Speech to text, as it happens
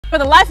For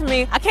the life of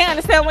me, I can't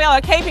understand why y'all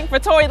are caping for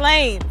Tory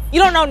Lanez.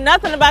 You don't know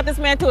nothing about this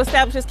man to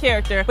establish his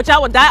character, but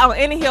y'all would die on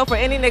any hill for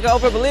any nigga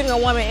over believing a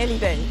woman any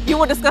day. You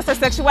will discuss her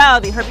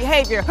sexuality, her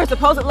behavior, her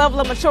supposed level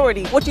of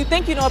maturity, what you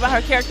think you know about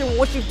her character, and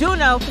what you do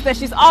know is that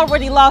she's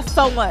already lost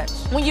so much.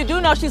 When you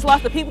do know she's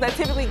lost the people that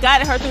typically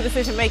guided her through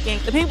decision making,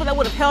 the people that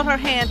would have held her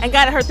hand and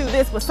guided her through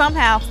this, but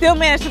somehow still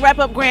managed to wrap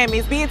up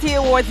Grammys, BET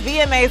Awards,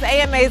 VMAs,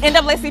 AMAs,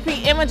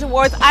 NAACP Image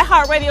Awards,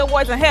 iHeartRadio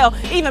Awards, and hell,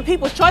 even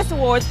People's Choice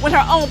Awards when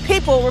her own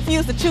people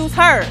refused to choose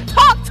her.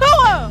 Talk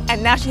to him!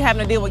 And now she's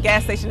having to deal with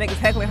gas station niggas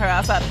heckling her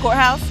outside the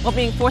courthouse or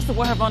being forced to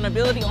wear her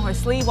vulnerability on her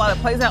sleeve while it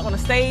plays out on the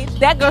stage.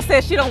 That girl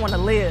says she don't want to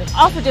live.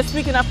 Also just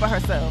speaking up for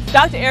herself.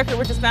 Dr. Erica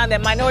Richards found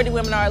that minority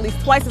women are at least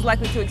twice as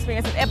likely to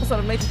experience an episode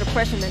of major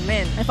depression than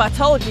men. If I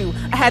told you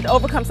I had to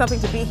overcome something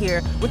to be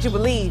here, would you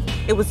believe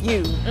it was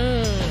you?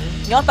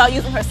 Y'all thought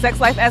using her sex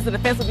life as a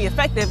defense would be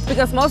effective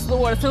because most of the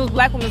world assumes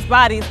black women's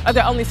bodies are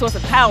their only source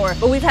of power,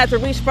 but we've had to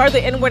reach further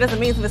inward as a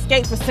means of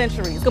escape for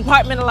centuries,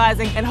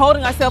 compartmentalizing and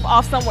holding ourselves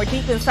off somewhere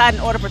deep inside in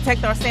order to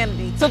protect our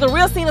sanity. So the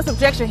real scene of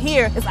subjection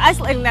here is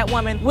isolating that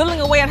woman, whittling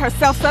away at her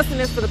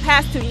self-sustenance for the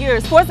past 2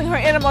 years, forcing her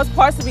innermost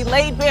parts to be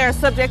laid bare and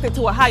subjected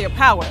to a higher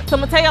power. So I'm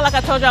gonna tell y'all like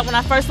I told y'all when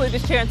I first slid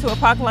this chair into a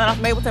parking lot off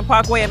Mapleton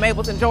Parkway in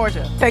Mapleton,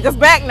 Georgia. Take us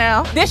back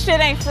now. This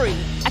shit ain't free.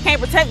 I can't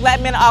protect black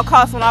men at all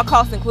costs when all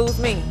costs includes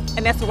me.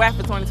 And that's a wrap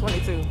for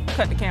 2022.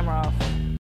 Cut the camera off.